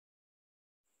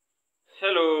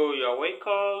Hello, you are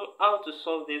welcome. How to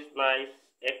solve this nice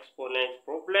exponent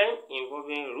problem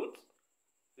involving roots.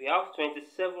 We have 27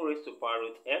 raised to power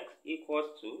root x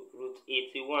equals to root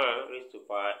 81 raised to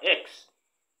power x.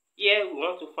 Here we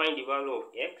want to find the value of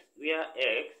x, where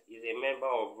x is a member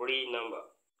of real number.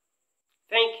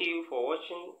 Thank you for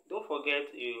watching. Don't forget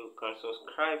you can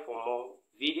subscribe for more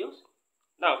videos.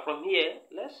 Now from here,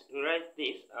 let's rewrite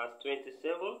this as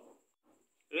 27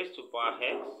 raised to power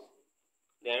x,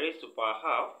 then raised to power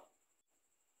half.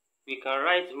 We can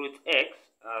write root x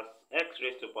as x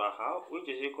raised to power half, which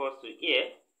is equals to here.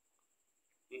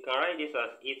 We can write this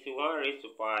as 81 raised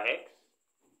to power x,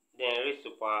 then raised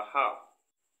to power half.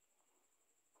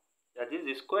 That is,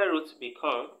 the square root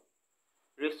become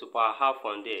raised to power half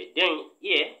from there. Then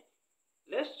here,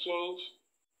 let's change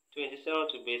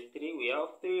 27 to base 3. We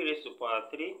have 3 raised to power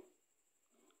 3,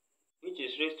 which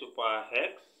is raised to power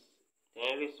x,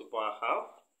 then raised to power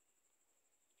half,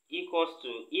 equals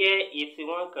to, here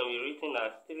 81 can be written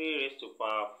as 3 raised to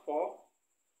power 4,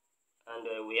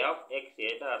 and we have x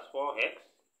here, that's 4x,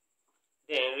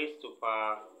 then raised to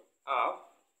power half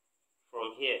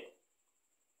from here.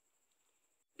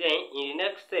 Then in the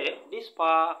next step, this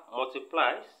power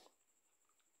multiplies,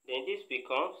 then this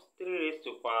becomes 3 raised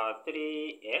to power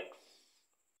 3x,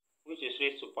 which is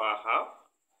raised to power half,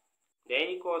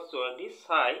 then equals to, on this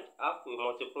side, half we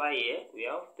multiply here, we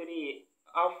have 3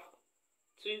 half,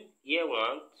 2 here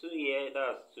 1, 2 here,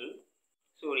 that's 2.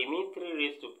 So remain 3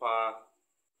 raised to power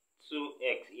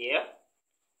 2x here.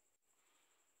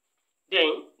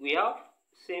 Then we have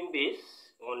same base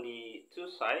on the two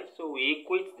sides, so we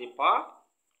equate the power.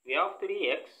 We have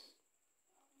 3x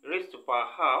raised to power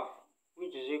half,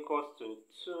 which is equals to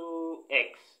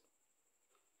 2x.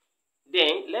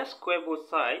 Then let's square both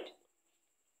sides.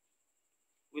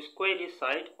 We square this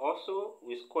side, also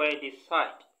we square this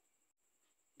side.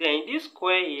 Then this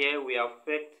square here we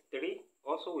affect 3,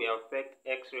 also we affect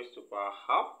x raised to power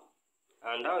half,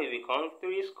 and now it becomes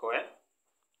 3 square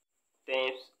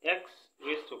times x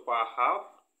raised to power half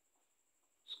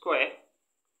square,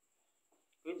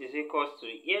 which is equals to,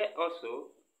 here also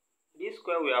this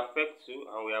square we affect 2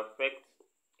 and we affect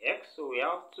x, so we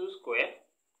have 2 square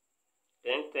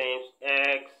then times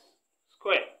x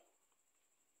square.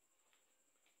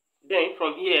 Then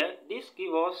from here, this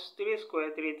gives us 3 square,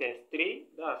 3 times 3,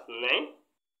 that's 9.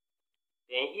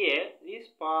 Then here, this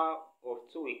power of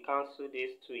 2, we cancel this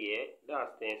 2 here,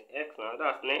 that's times x now,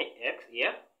 that's 9x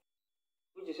here,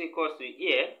 which is equals to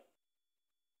here,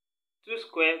 2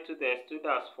 square, 2 times 2,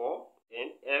 that's 4,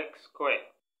 then x square.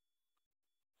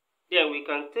 Then we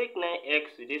can take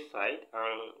 9x to this side,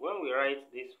 and when we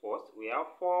write this first, we have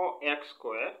 4x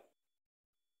square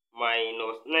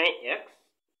minus 9x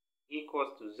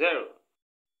equals to 0.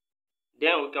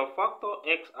 Then we can factor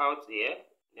x out here.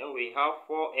 Then we have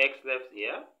 4x left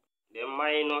here. Then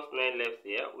minus 9 left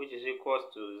here, which is equals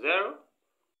to 0.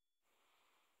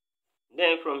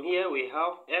 Then from here we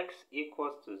have x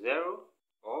equals to 0.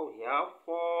 Or we have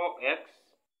 4x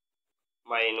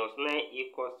minus 9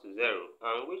 equals to 0.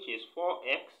 And which is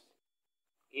 4x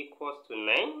equals to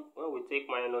 9. When we take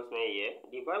minus 9 here,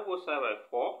 divide both sides by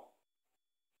 4.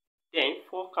 Then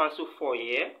 4 cancel 4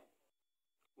 here.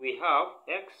 We have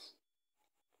x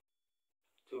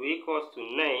to be equals to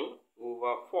 9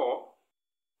 over 4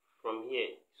 from here.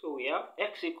 So we have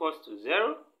x equals to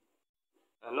 0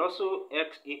 and also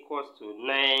x equals to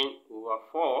 9 over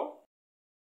 4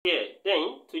 here.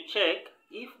 Then to check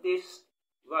if this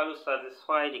value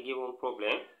satisfies the given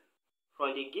problem,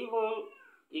 from the given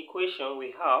equation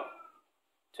we have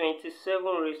 27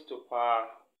 raised to power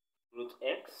root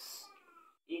x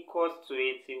equals to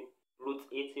root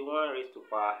 81 raised to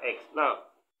power x.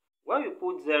 Now, when we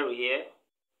put 0 here,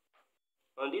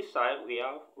 on this side we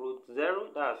have root 0,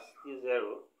 that's still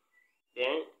 0.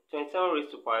 Then 27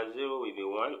 raised to power 0 will be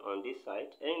 1 on this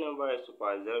side. Any number raised to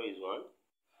power 0 is 1.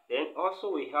 Then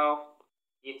also we have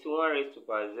 81 raised to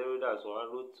power 0, that's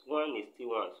 1. Root 1 is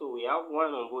still 1. So we have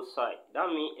 1 on both sides. That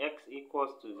means x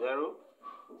equals to 0.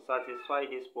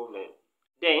 Satisfy this problem.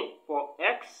 Then for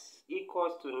x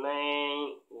equals to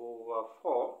 9 over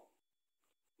 4,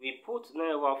 we put 9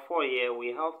 over 4 here, we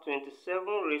have 27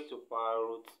 raised to power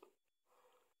root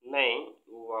 9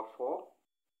 over 4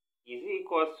 is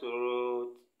equals to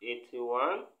root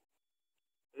 81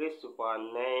 raised to power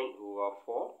 9 over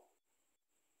 4.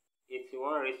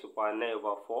 81 raised to power 9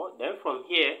 over 4. Then from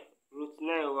here, root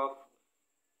 9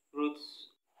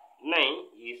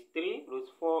 is 3, root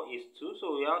 4 is 2,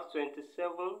 so we have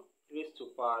 27 raised to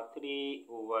power 3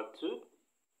 over 2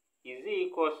 is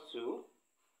equals to,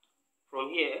 from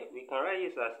here, we can write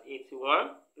this as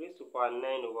 81 raised to power 9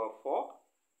 over 4,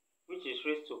 which is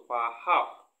raised to power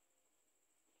half.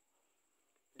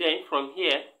 Then from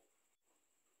here,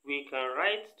 we can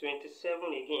write 27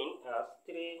 again as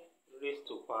 3 raised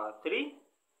to power 3.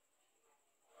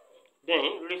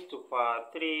 Then raised to power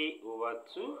 3 over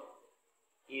 2.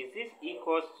 Is this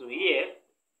equals to here?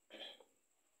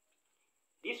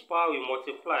 This power will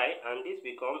multiply and this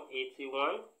becomes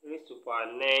 81 raised to power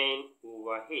 9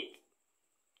 over 8.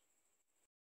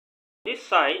 This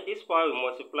side, this power will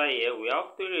multiply here. We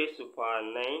have 3 raised to power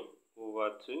 9 over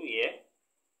 2 here.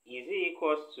 Is it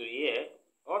equals to here?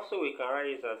 Also, we can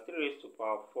write this as 3 raised to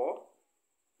power 4.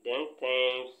 Then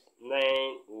times 9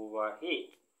 over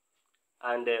 8.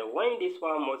 And when this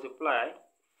power multiply,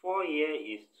 4 here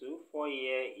is 2, 4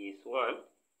 here is 1.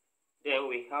 Then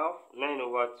we have 9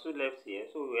 over 2 left here.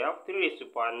 So we have 3 raised to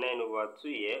power 9 over 2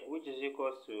 here, which is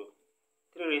equals to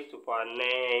 3 raised to power 9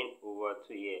 over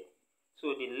 2 here.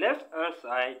 So the left hand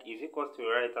side is equals to the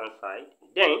right hand side.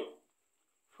 Then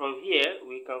from here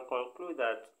we can conclude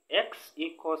that x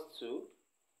equals to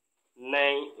 9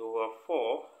 over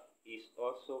 4 is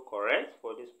also correct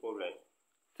for this problem.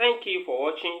 Thank you for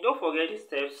watching. Don't forget these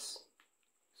steps.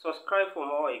 Subscribe for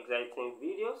more exciting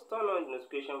videos, turn on the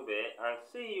notification bell, and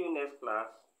see you next class.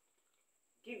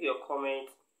 Give your comment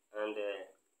and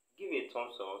give a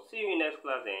thumbs up. See you next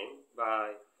class then.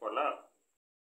 Bye for now.